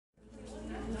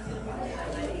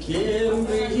Can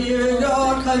we hear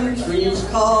your country's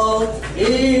call?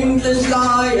 England's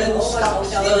lion stalks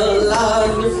the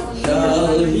land.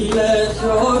 Shall he let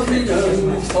your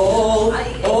freedom fall?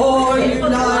 Or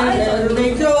unite and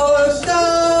make your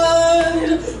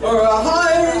stand? Or a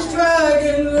high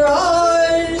dragon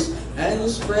rise and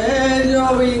spread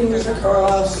your wings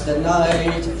across the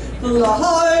night? The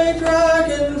high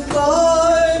dragon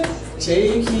fly,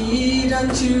 take heed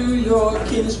unto your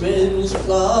kinsman's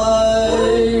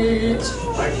plight.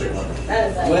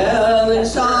 Well, and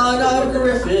son of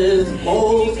Griffith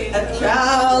bold, hath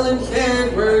challenged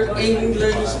Edward,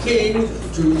 England's king,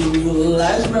 to rule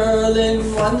as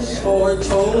Merlin once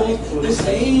foretold, this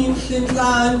ancient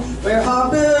land where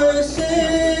harpers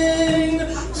sing.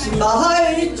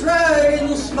 Smite,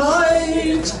 dragon,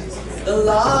 smite, the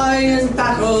lion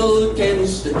battle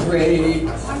against the drake.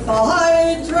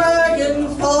 Fight,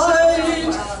 dragon,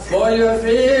 fight, for your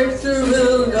victor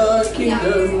will the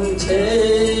kingdom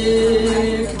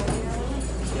take.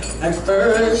 At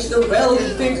first the well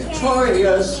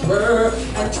victorious were,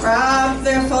 and trapped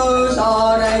their foes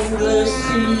on endless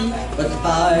sea, but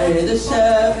by the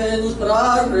Severn's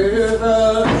broad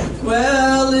river,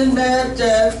 quelling their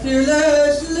death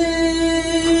fearlessly.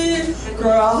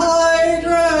 Cry,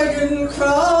 dragon,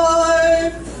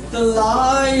 cry, the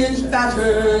lions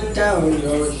battered down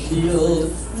your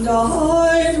shield.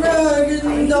 Die,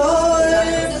 dragon,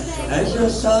 die, as your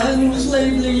sons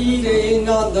lay bleeding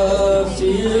on the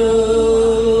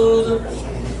field.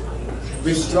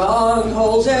 With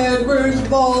strongholds Edward's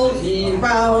bold he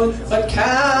round, but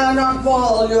cannot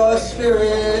wall your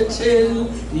spirit in.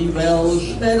 Ye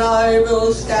Welshmen, I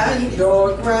will stand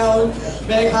your ground,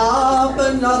 make up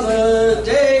another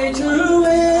day to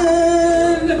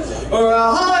win. Or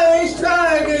a high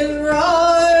dragon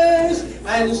rise,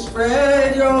 and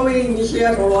spread your wings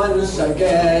yet once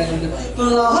again.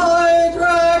 Fly,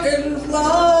 dragon,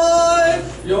 fly,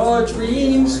 your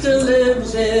dream still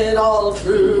lives in all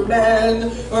true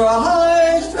men. Or a